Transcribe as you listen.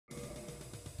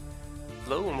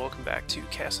Hello and welcome back to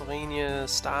Castlevania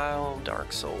style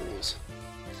Dark Souls.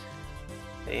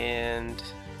 And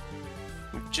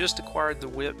we've just acquired the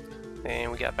whip and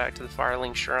we got back to the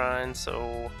Firelink Shrine,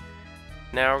 so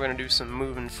now we're going to do some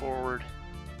moving forward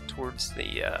towards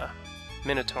the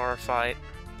Minotaur fight.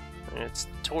 And it's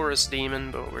the Taurus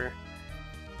demon, but for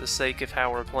the sake of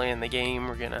how we're playing the game,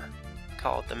 we're going to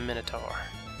call it the Minotaur.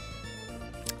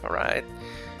 Alright,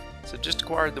 so just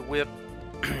acquired the whip.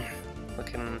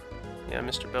 Looking, yeah,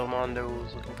 Mr. Belmondo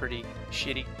is looking pretty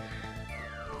shitty,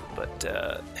 but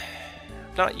I've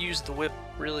not used the whip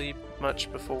really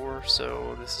much before,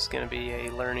 so this is going to be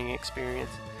a learning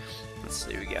experience. Let's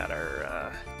see, we got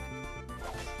our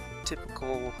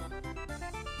typical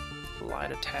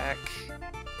light attack.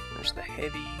 There's the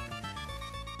heavy,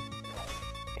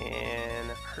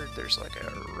 and I've heard there's like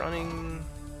a running.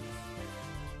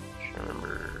 I don't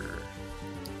remember.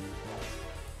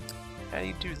 How do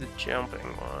you do the jumping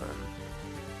one?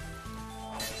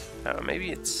 Oh, maybe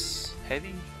it's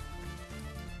heavy?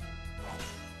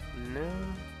 No?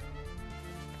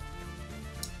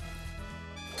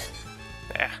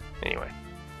 Yeah, anyway.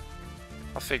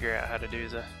 I'll figure out how to do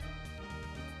the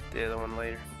other one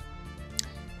later.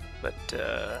 But,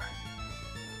 that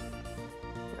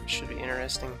should be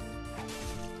interesting.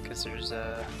 Because there's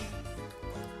no,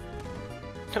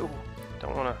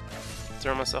 don't want to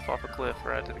throw myself off a cliff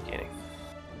right at the beginning.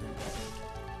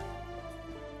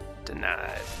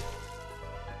 Denied.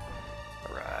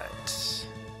 Alright.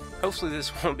 Hopefully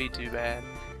this won't be too bad.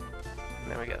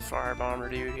 And then we got Firebomber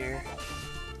dude here.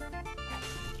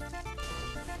 Yep.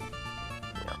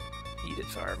 Eat it,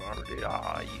 Firebomber dude.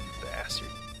 Aw, you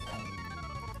bastard.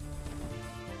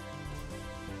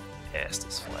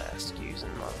 Estus Flask using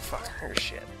motherfucker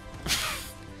shit.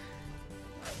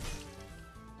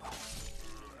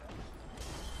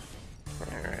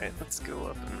 Alright, let's go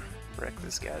up and wreck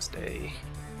this guy's day.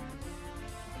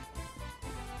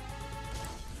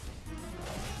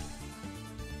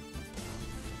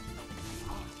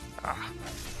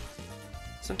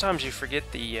 Sometimes you forget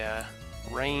the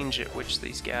range at which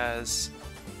these guys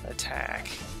attack.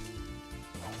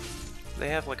 They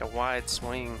have like a wide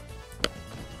swing.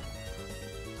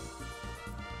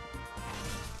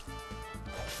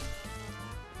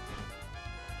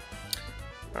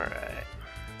 Alright.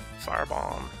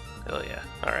 Firebomb. Hell yeah.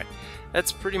 Alright.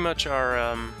 That's pretty much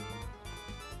our,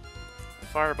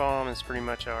 Firebomb is pretty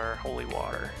much our holy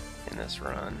water in this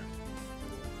run.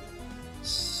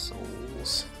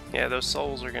 Souls. Yeah, those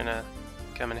souls are gonna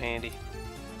come in handy.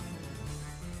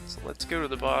 So let's go to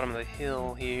the bottom of the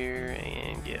hill here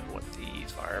and get what the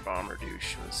Firebomber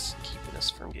douche was keeping us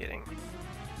from getting.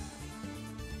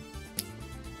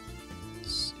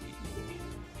 Let's see.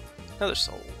 Another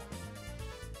soul.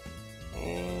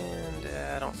 And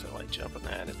I don't feel like jumping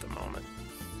that at the moment.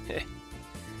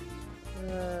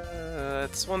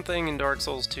 That's one thing in Dark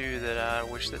Souls 2 that I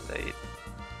wish that they'd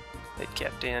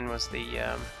kept in was the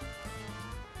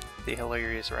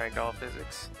hilarious ragdoll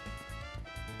physics.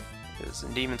 Because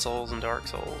in Demon Souls and Dark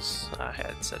Souls, I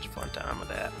had such a fun time with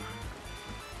that.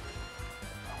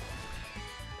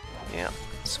 Yeah,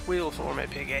 squeal for me,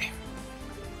 piggy.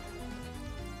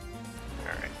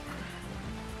 Alright.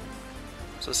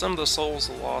 So some of the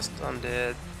souls are lost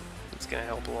undead. It's gonna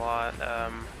help a lot.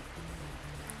 As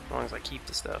long as I keep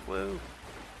the stuff. Whoa.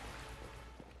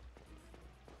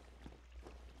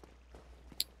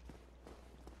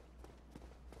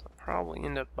 I'll probably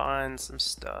end up buying some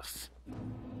stuff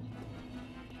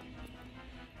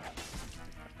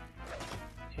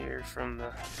here from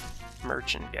the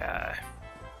merchant guy.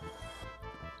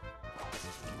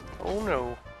 Oh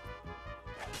no.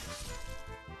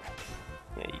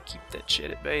 Yeah, you keep that shit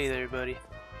at bay there, buddy.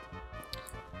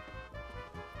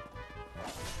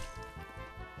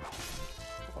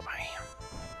 Oh, man.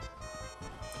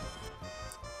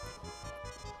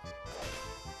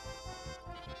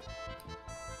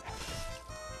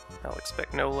 I'll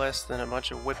expect no less than a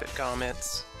bunch of whip it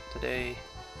comments today.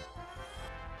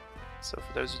 So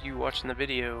for those of you watching the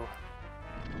video,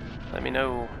 let me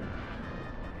know.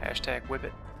 Hashtag whip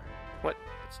it. What?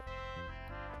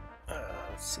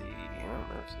 Let's see. I don't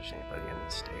know if there's anybody on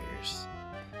the stairs.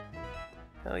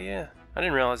 Hell yeah. I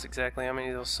didn't realize exactly how many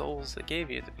of those souls they gave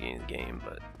you at the beginning of the game,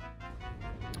 but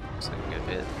looks like a good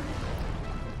bit.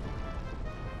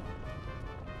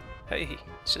 Hey,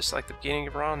 it's just like the beginning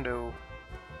of Rondo.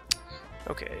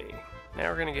 Okay,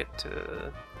 now we're gonna get to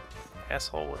the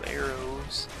asshole with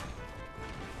arrows.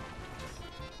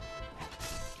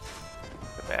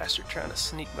 The bastard trying to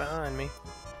sneak behind me.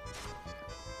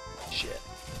 Shit.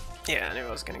 Yeah, I knew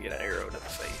I was gonna get an arrow to the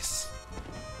face.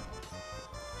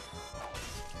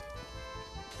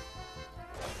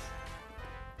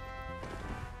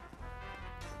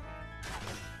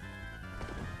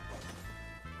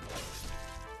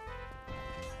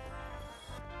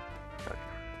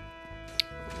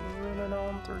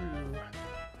 through.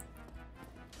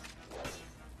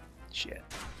 Shit.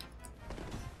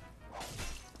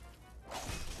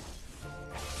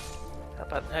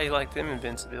 How you like them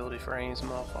invincibility frames,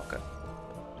 motherfucker?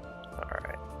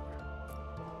 Alright.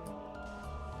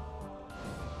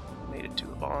 Made it to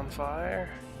a bonfire.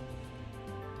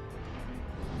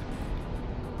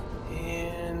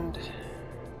 And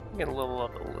I'm gonna level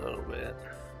up a little bit.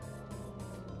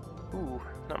 Ooh,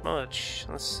 not much.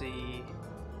 Let's see.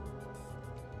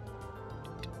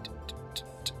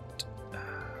 I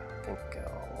think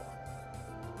I'll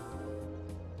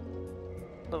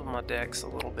level my dex a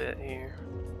little bit here.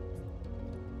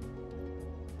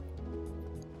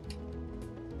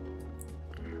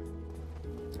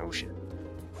 Oh shit.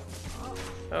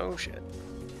 Oh shit.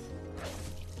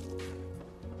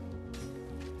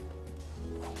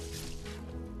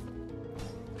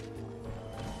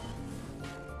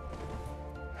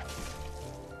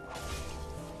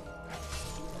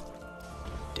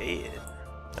 Dead.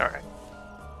 Alright.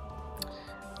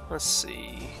 Let's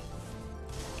see.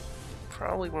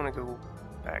 Probably want to go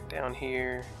back down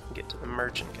here and get to the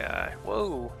merchant guy.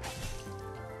 Whoa!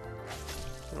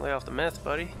 Lay off the meth,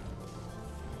 buddy.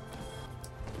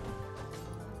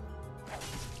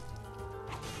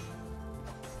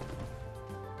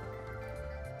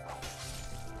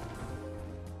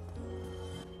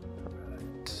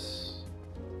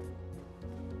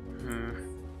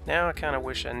 Now I kind of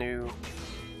wish I knew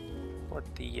what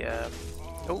the,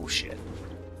 oh shit,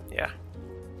 yeah.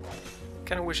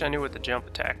 Kind of wish I knew what the jump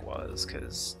attack was,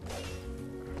 because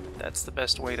that's the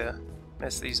best way to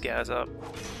mess these guys up.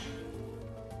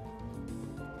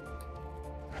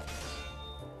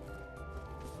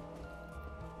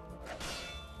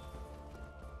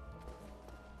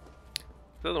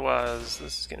 Otherwise,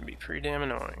 this is going to be pretty damn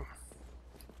annoying.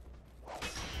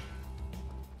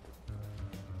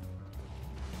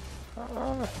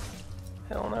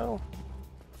 Hell no.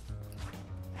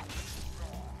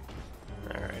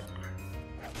 Alright.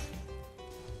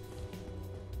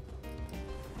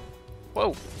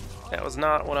 Whoa! That was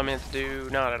not what I meant to do,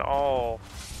 not at all.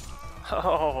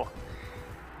 Oh!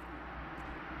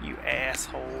 You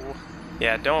asshole.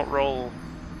 Yeah, don't roll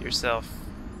yourself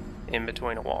in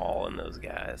between a wall and those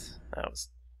guys. That was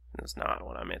not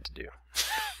what I meant to do.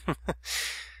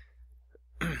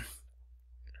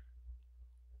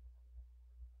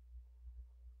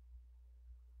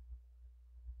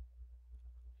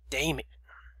 Damn it.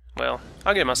 Well,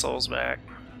 I'll get my souls back.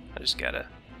 I just gotta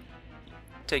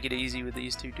take it easy with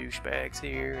these two douchebags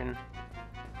here and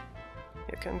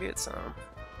yeah, come get some.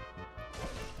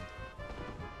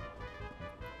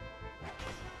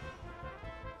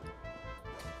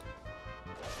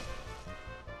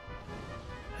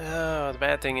 Oh, the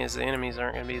bad thing is the enemies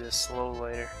aren't gonna be this slow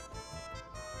later.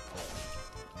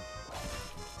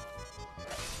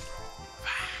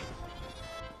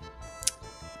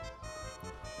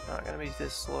 Not gonna be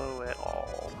this slow at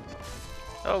all.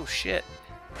 Oh shit.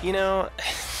 You know,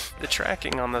 the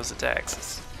tracking on those attacks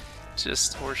is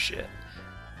just horseshit.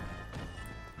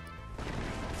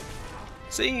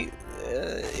 See?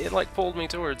 It like pulled me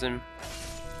towards him.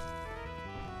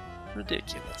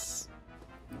 Ridiculous.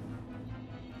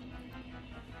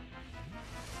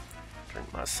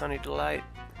 Drink my Sunny Delight.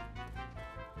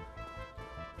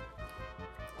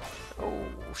 Oh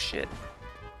shit.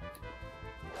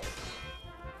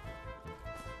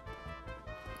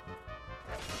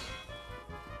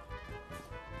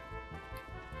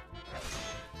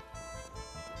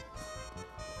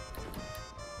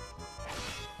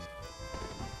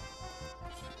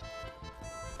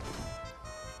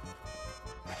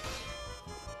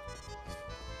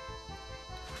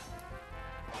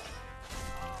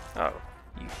 Oh,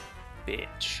 you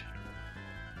bitch.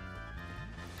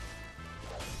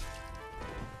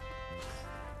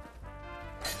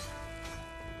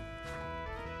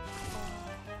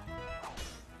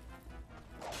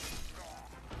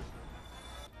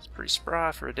 It's pretty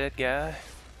spry for a dead guy.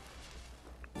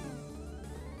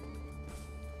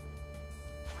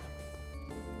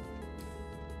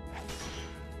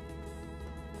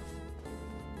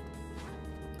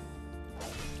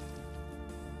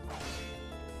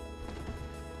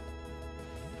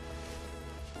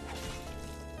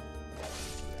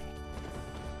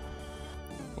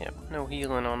 Yep, no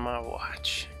healing on my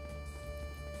watch.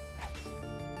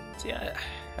 See,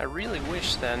 I really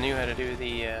wish that I knew how to do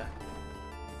the, I'm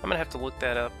gonna have to look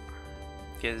that up,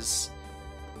 because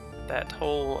that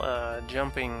whole,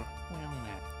 jumping,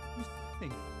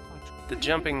 the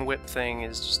jumping whip thing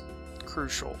is just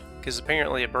crucial, because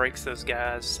apparently it breaks those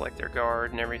guys, like their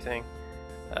guard and everything.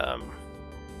 I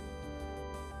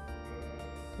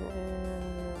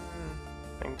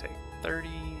can take 30...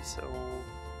 so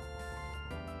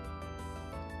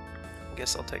I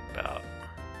guess I'll take about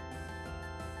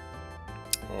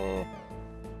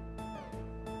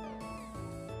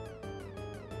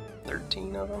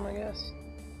 13 of them, I guess.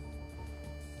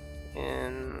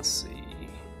 And let's see.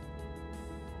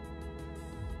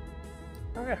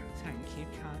 Okay. Thank you,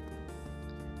 Cat.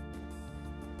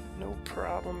 No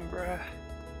problem, bruh.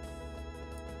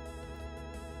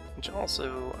 Which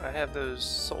also, I have those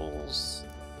souls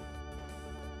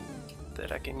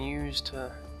that I can use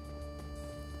to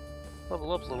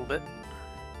level up a little bit.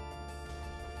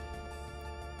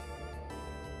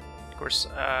 Of course,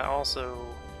 I also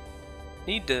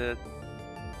need to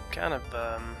kind of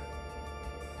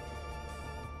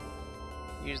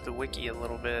use the wiki a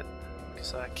little bit,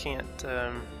 because I can't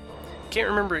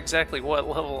remember exactly what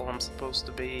level I'm supposed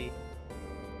to be.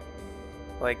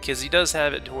 Like, because he does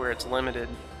have it to where it's limited,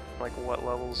 like what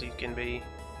levels you can be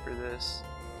for this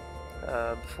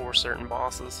before certain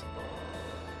bosses.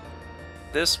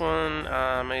 This one,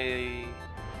 I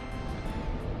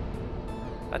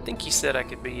think he said I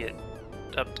could be at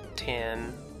up to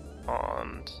 10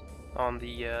 on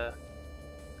the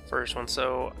first one,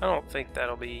 so I don't think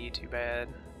that'll be too bad.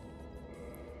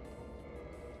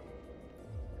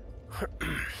 For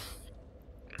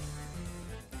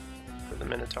the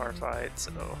Minotaur fight,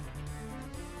 so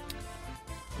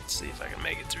let's see if I can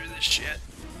make it through this shit.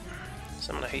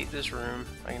 So I'm gonna hate this room,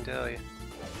 I can tell you.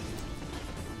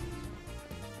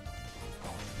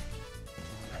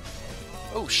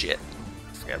 Oh shit,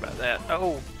 forgot about that.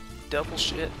 Oh, double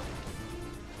shit.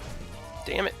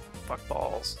 Damn it, fuck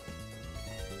balls.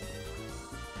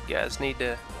 You guys need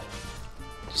to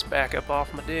just back up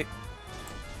off my dick.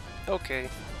 Okay,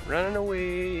 running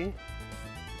away.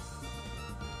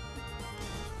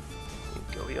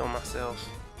 Go heal myself.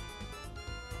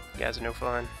 You guys are no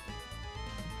fun.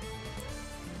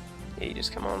 Yeah, you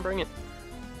just come on, bring it.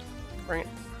 Bring it.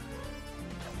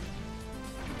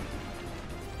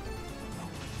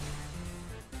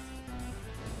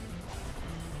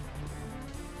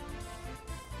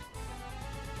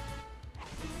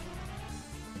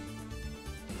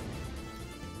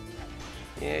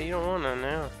 Yeah, you don't want none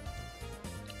now.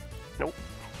 Nope.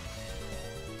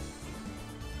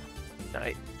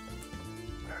 Night.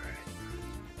 Alright.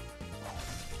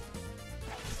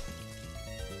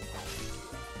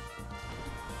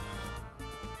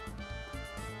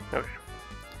 Okay.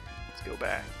 Let's go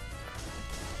back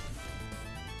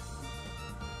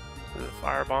to the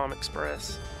Firebomb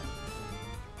Express.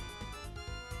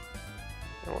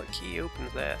 And what key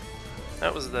opens that?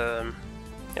 That was the...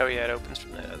 Oh yeah, it opens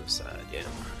from that other side, yeah.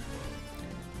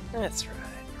 That's right.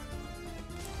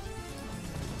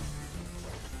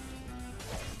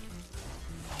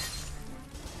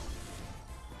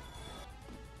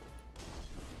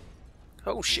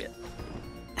 Oh shit.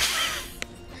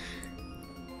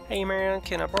 Hey man,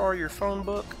 can I borrow your phone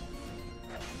book?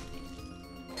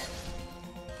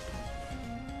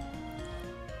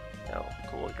 Oh,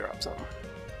 cool, he dropped something.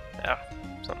 Ah,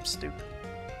 something stupid.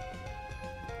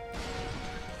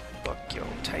 Fuck your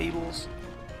tables.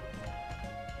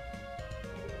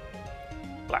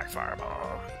 Black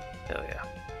Firebomb. Hell yeah.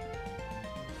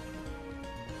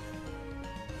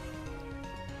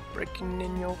 Breaking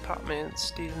in your apartment,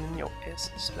 stealing your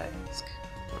essence flask.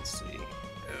 Let's see.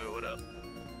 Oh, what up?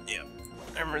 Yep.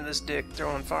 Remember this dick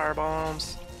throwing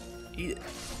firebombs? Eat it.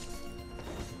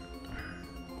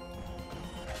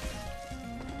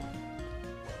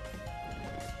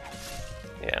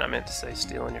 Yeah, and I meant to say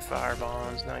stealing your fire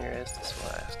bombs, not your Estus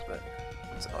flask, but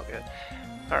it's all good.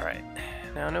 Alright,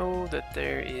 now I know that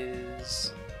there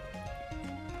is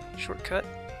a shortcut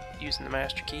using the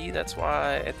master key. That's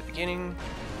why at the beginning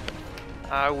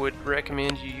I would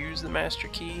recommend you use the master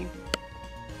key,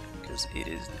 because it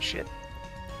is the shit.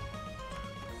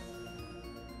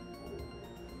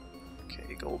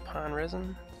 Okay, gold pine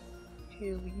resin.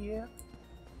 Hell yeah.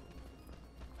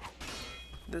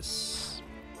 This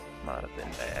might have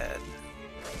been bad.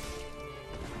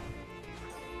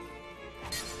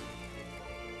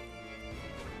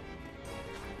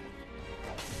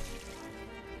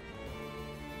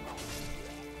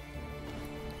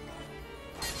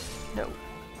 No.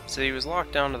 So he was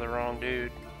locked down to the wrong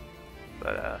dude.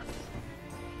 But,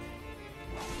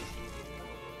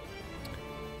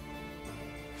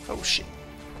 oh shit.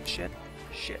 Shit.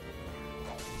 Shit.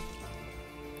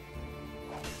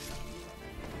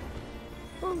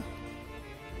 Woo.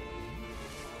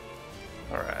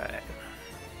 Alright.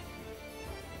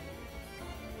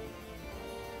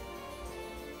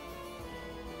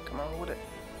 Come on with it.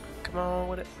 Come on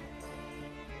with it.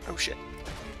 Oh shit.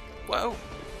 Whoa.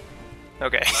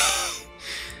 Okay.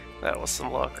 That was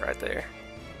some luck right there.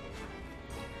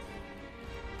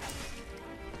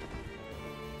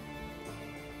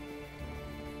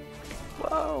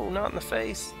 Oh, not in the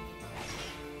face.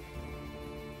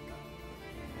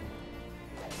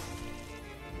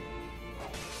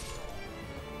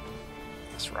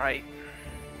 That's right.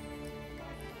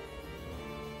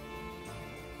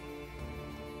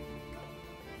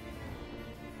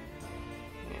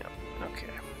 Yeah, okay.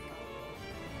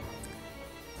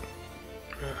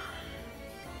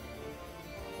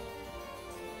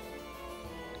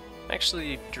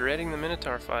 Actually dreading the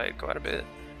Minotaur fight quite a bit.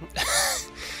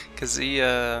 Because he,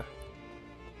 I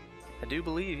do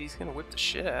believe he's gonna whip the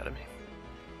shit out of me.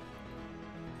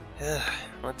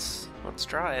 Let's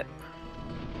try it.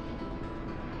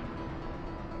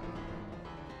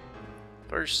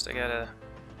 First, I gotta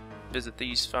visit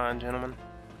these fine gentlemen.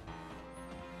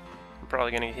 I'm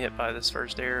probably gonna get hit by this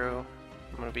first arrow.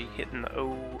 I'm gonna be hitting the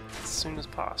O as soon as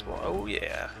possible. Oh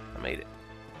yeah, I made it.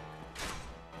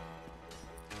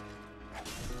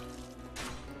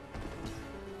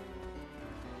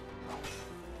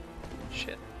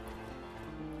 Shit.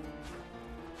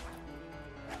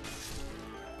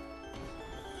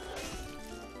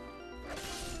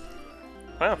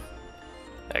 Wow.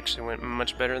 Actually went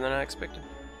much better than I expected.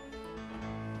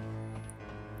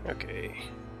 Okay.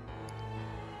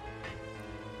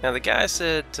 Now the guy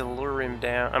said to lure him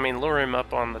down, lure him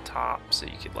up on the top so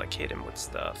you could like hit him with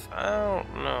stuff. I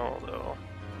don't know though.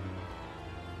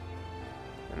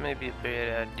 That may be a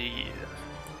bad idea.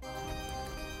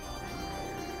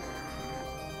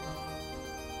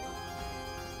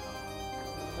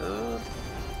 Of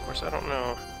course I don't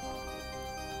know.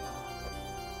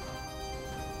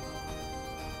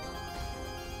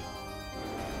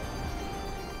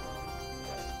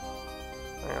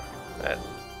 Yeah, that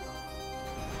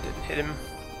didn't hit him.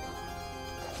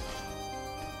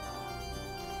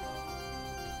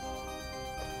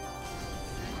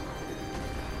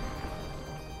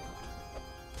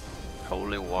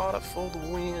 Holy water for the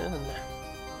win.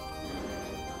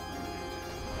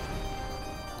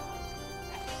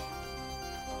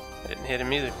 I didn't hit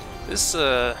him either. This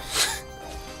doesn't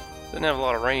have a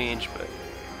lot of range, but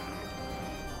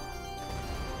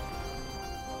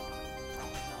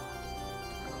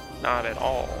not at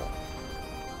all.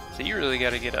 So you really got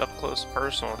to get up close and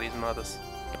personal with these mothers.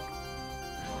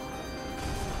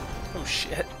 Oh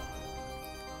shit.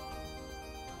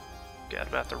 Forgot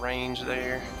about the range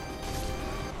there.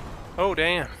 Oh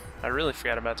damn. I really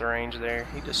forgot about the range there.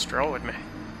 He destroyed me.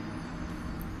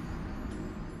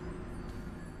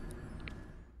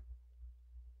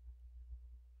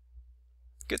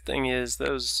 Good thing is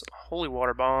those holy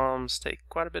water bombs take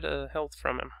quite a bit of health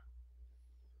from him.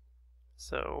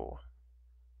 So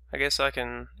I guess I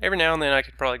can, every now and then I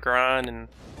could probably grind and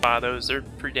buy those. They're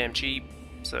pretty damn cheap,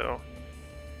 so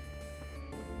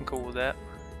I'm cool with that.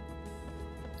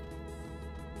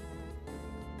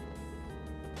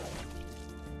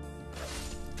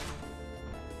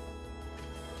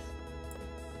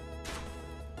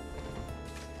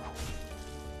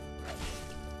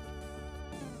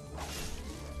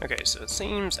 Okay, so it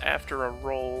seems after a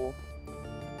roll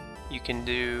you can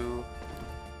do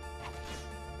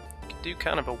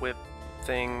kind of a whip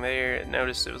thing there.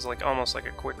 Notice it was like almost like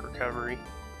a quick recovery.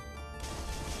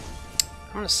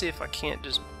 I'm gonna see if I can't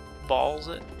just balls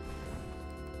it.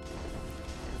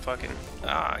 And fucking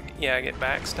yeah, I get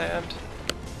backstabbed.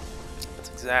 That's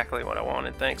exactly what I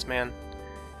wanted. Thanks, man.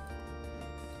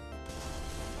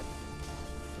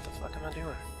 What the fuck am I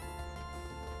doing?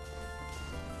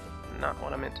 Not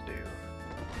what I meant to do.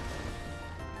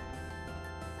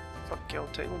 Fuck your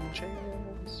tail and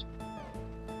chains.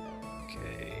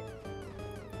 Okay.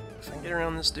 If I can get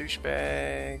around this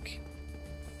douchebag,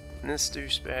 and this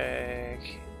douchebag,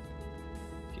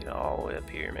 get all the way up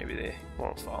here, maybe they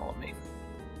won't follow me.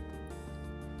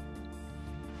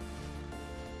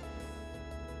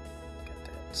 Got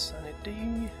that Sunny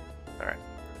D. Alright.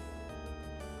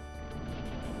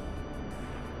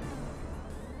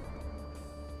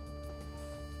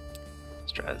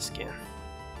 Let's try this again.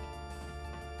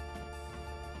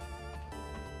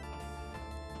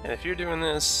 And if you're doing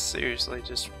this, seriously,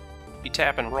 just be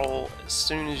tap and roll as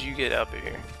soon as you get up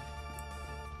here.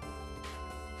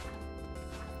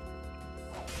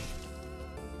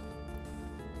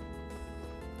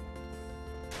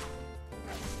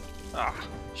 Ah,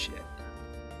 shit.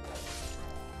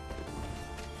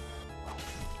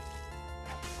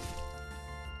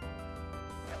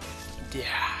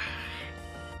 Yeah.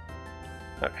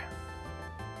 Okay.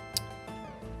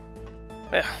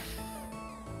 Yeah.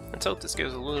 Let's hope this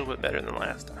goes a little bit better than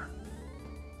last time.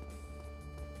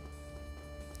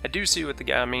 I do see what the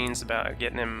guy means about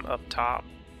getting him up top,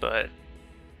 but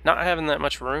not having that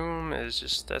much room is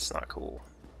just, that's not cool.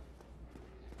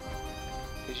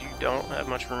 because you don't have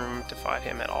much room to fight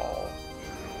him at all.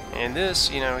 And this,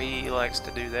 you know, he likes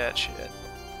to do that shit.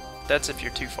 That's if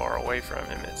you're too far away from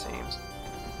him, it seems.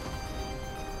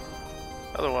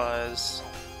 Otherwise,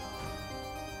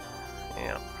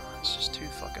 yeah, it's just too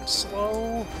fucking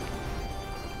slow.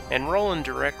 And rolling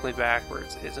directly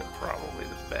backwards isn't probably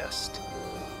the best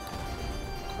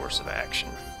course of action.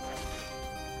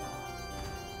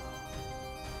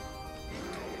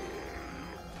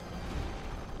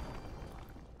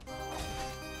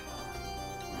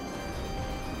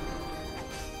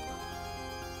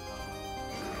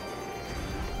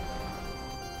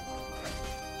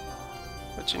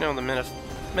 But you know, the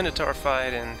Minotaur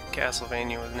fight in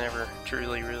Castlevania was never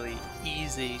truly really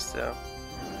easy, so...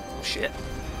 Oh shit.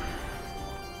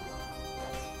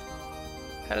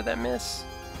 How did that miss?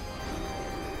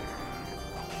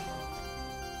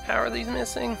 How are these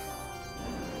missing?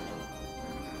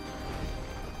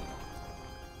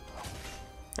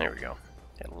 There we go.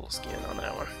 Got a little skin on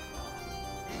that one.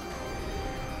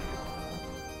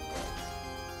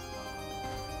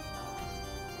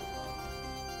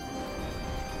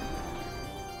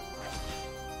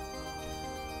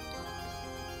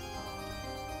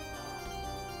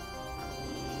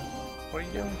 What are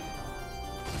you doing?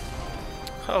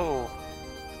 Oh,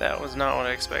 that was not what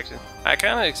I expected. I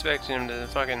kind of expected him to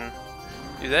fucking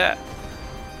do that.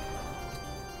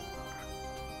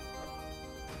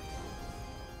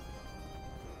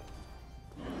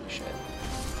 Shit.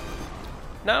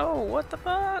 No, what the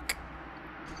fuck?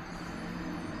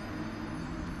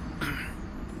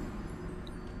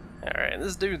 Alright,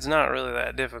 this dude's not really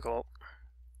that difficult.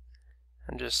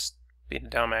 I'm just being a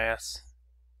dumbass.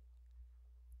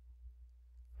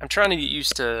 I'm trying to get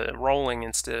used to rolling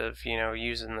instead of, you know,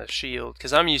 using the shield.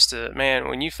 Because I'm used to, man,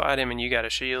 when you fight him and you got a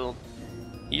shield,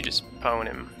 you just pwn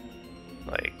him.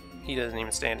 Like, he doesn't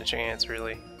even stand a chance,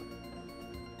 really.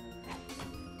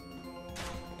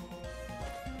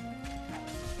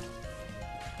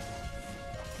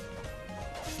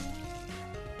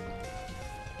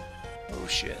 Oh,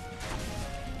 shit.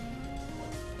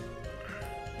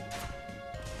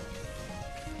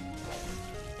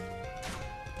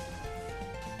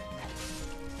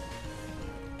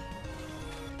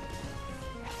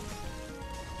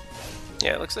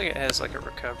 Yeah, it looks like it has like a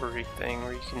recovery thing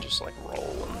where you can just like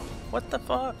roll and... What the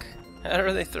fuck? How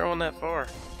are they throwing that far?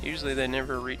 Usually they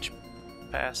never reach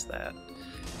past that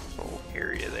little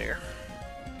area there.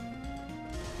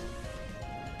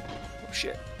 Oh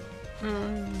shit.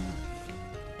 Well,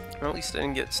 at least I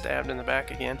didn't get stabbed in the back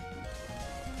again.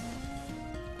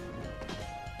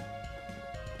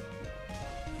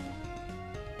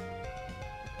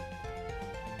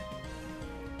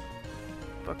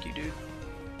 Fuck you, dude.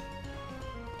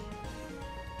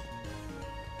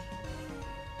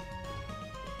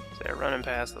 Running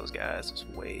past those guys is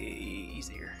way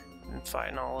easier than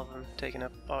fighting all of them, taking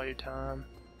up all your time.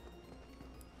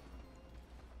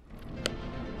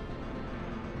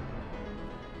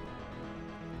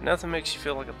 Nothing makes you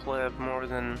feel like a pleb more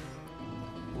than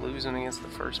losing against the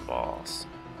first boss.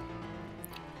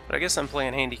 But I guess I'm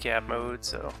playing handicap mode,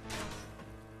 so...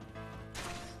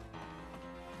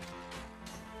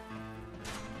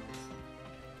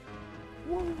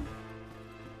 Woo.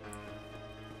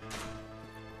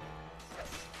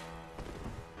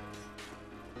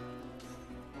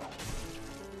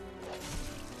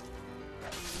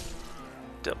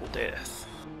 Double death.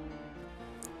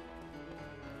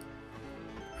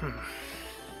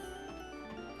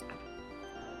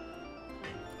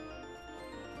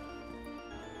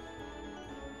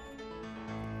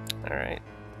 Alright.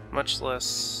 Much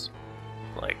less,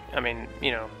 like, I mean,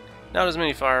 you know, not as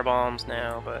many firebombs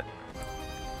now, but...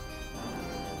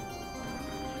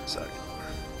 Suck it.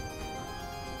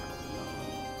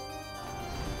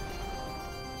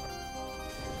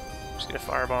 Just gonna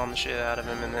firebomb the shit out of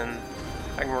him and then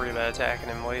I can worry about attacking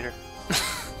him later.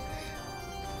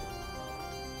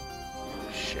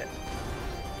 Shit.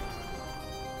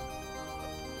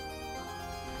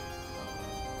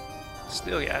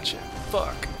 Still got you.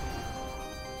 Fuck.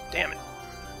 Damn it.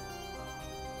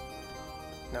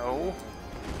 No.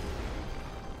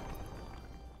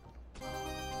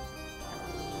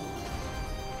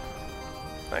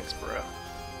 Thanks, bro.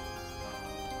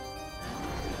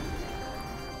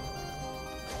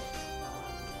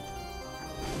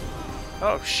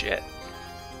 Oh shit.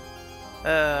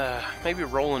 Maybe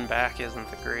rolling back isn't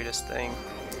the greatest thing.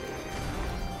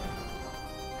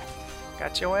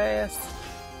 Got your ass.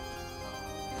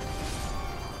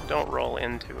 Don't roll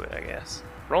into it, I guess.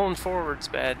 Rolling forward's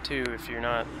bad too if you're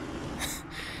not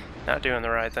not doing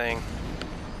the right thing.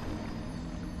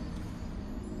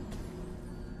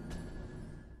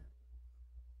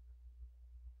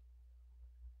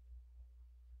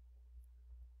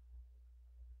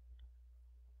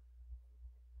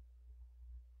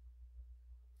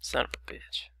 Son of a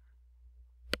bitch.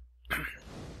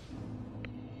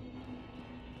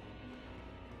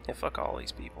 Yeah, fuck all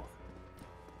these people.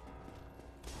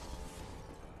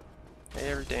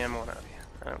 Every damn one of you.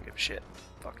 I don't give a shit.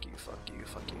 Fuck you, fuck you,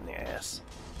 fuck you in the ass.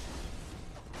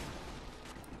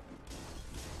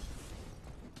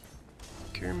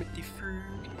 Kermit the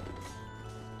Frog.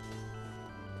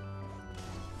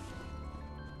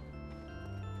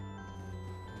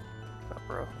 Oh,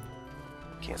 bro.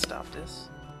 Can't stop this.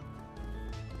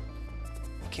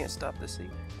 Can't stop this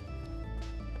either.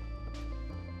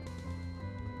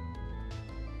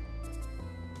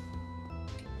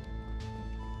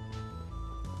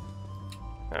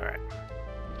 Alright.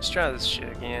 Let's try this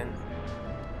shit again.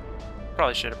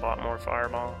 Probably should have bought more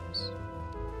fireballs.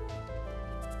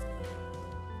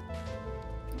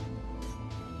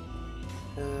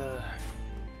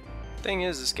 Thing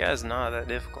is, this guy's not that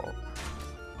difficult.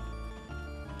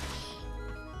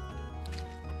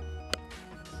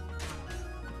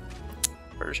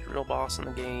 First real boss in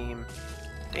the game.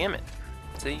 Damn it.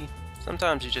 See?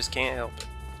 Sometimes you just can't help it.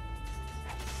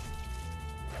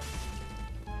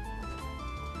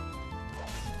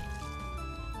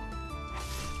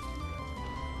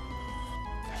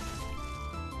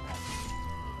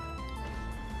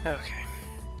 Okay.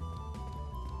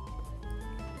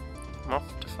 I'm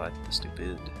off to fight the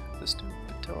stupid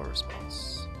tower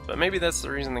response. But maybe that's the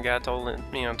reason the guy told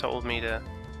me to.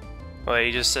 Well,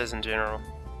 he just says in general,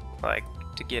 like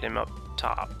to get him up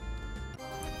top.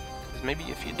 Because maybe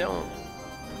if you don't,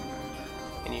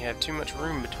 and you have too much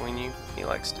room between you, he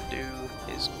likes to do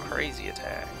his crazy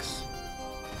attacks.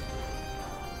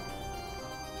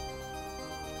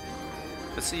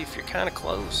 But see, if you're kind of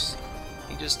close,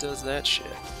 he just does that shit.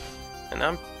 And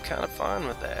I'm kind of fine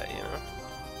with that, you know.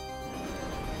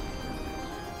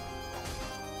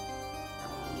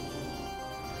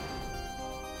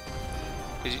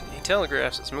 Because he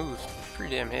telegraphs his moves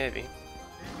pretty damn heavy.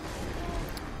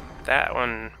 That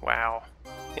one, wow.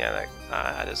 Yeah,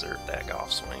 that, I deserve that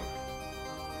golf swing.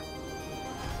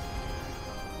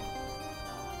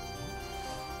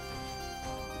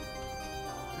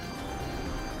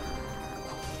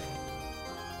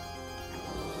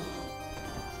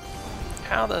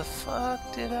 How the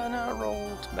fuck did I not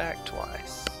roll back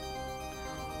twice?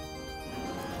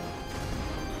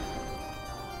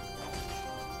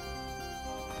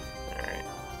 Alright.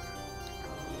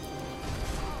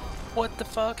 What the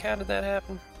fuck? How did that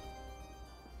happen?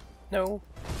 No.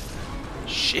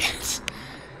 Shit.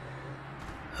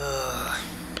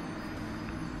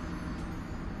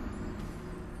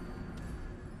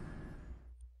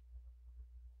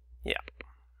 Yeah.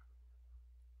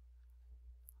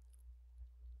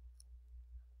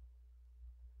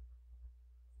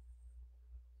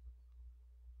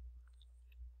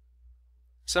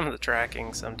 Some of the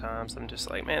tracking, sometimes I'm just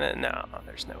like, man, no,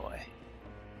 there's no way.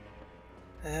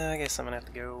 I guess I'm gonna have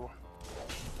to go.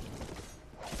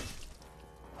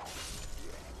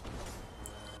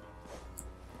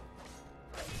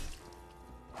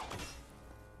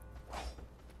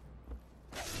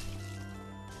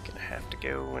 Gonna have to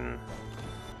go and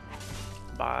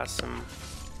buy some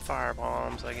fire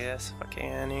bombs, I guess, if I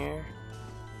can here.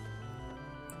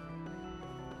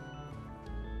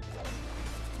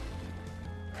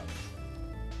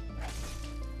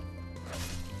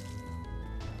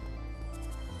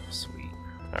 Sweet.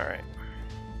 Alright.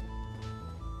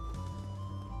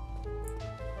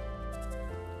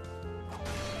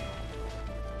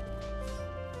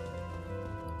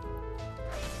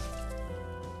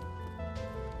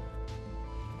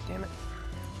 Damn it.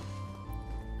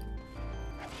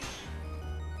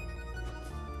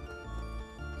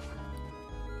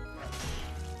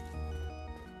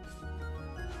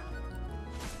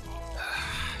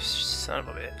 Son of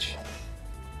a bitch.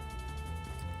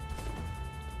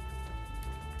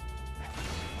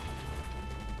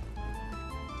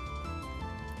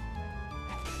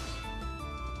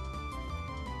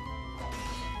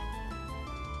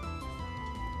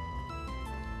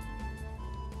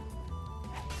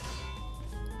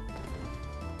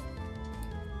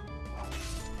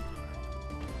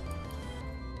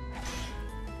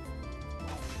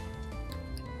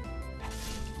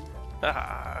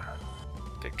 Ah,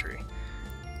 victory.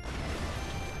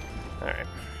 Alright.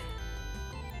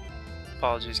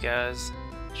 Apologies, guys.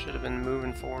 Should have been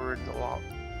moving forward a lot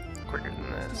quicker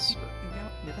than this.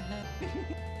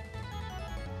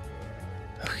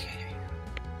 Okay.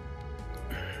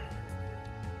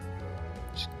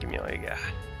 Just give me all you got.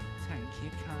 Thank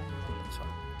you kindly. That's fine.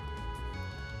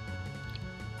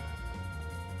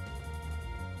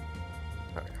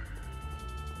 Alright.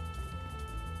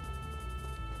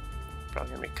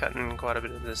 Probably gonna be cutting quite a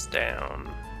bit of this down.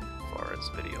 far as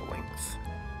video length.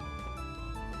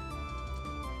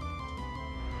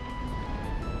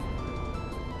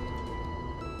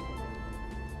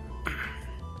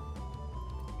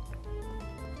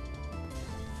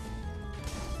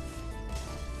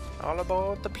 All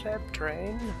aboard the pleb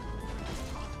train.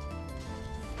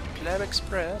 Pleb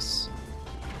Express.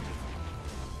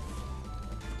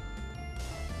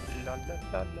 La la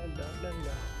la la la la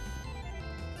la.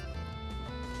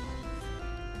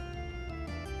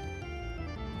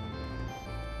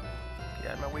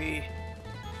 Get out of my way.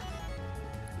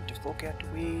 Get the fuck out the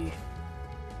way.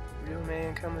 Real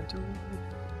man coming through.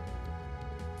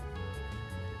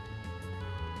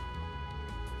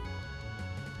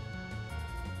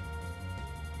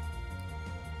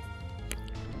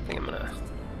 I think I'm gonna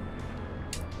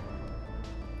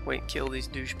wait and kill these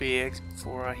douchebags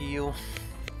before I heal.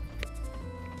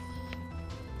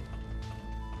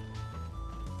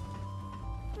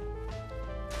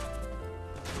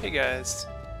 Hey guys,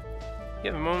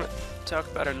 you have a moment to talk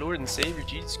about our Lord and Savior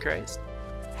Jesus Christ?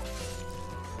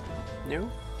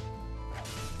 No?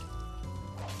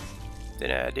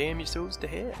 Then I damn your souls to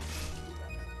hell.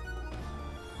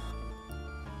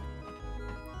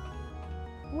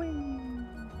 Whee!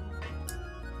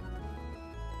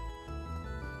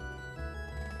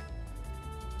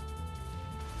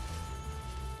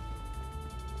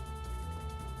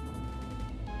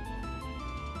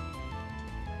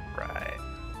 Right.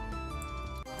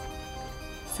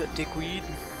 What's up, dickweed?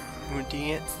 You wanna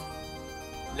dance?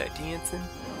 You like dancing?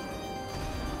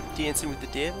 Dancing with the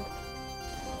devil?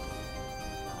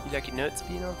 You like your nuts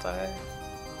being on fire?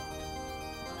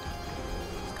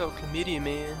 It's called chlamydia,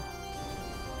 man.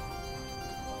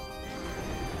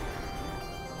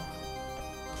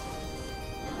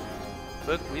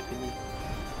 Fuck whipping you.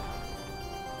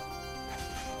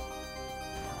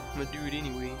 I'm gonna do it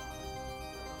anyway.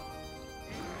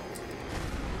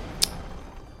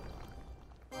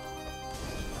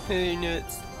 Hey,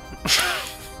 nuts.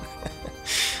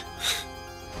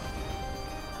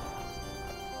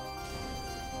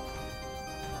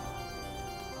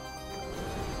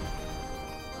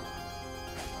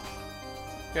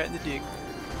 Right in the dick.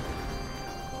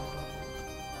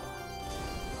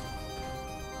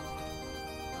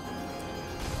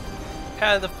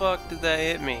 How the fuck did that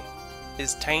hit me?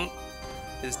 His taint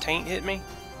hit me?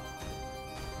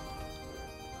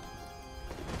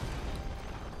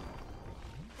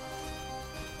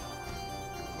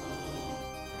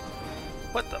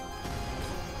 What the?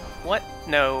 What?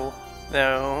 No.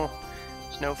 No.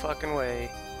 There's no fucking way.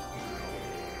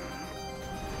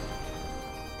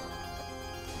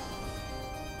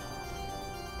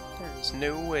 There's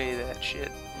no way that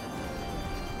shit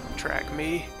track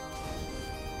me.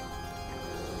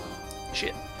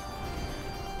 Shit.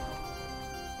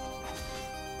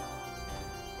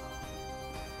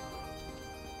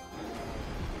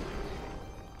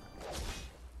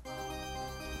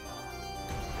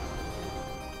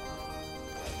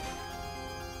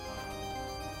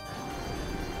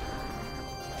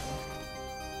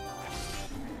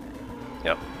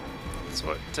 Yep. That's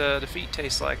what defeat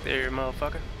tastes like there,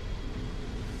 motherfucker.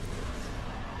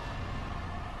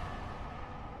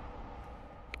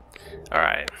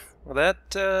 Alright. Well,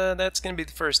 that's gonna be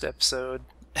the first episode.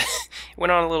 It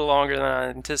went on a little longer than I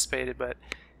anticipated, but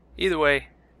either way,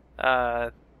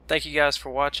 thank you guys for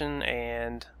watching,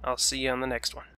 and I'll see you on the next one.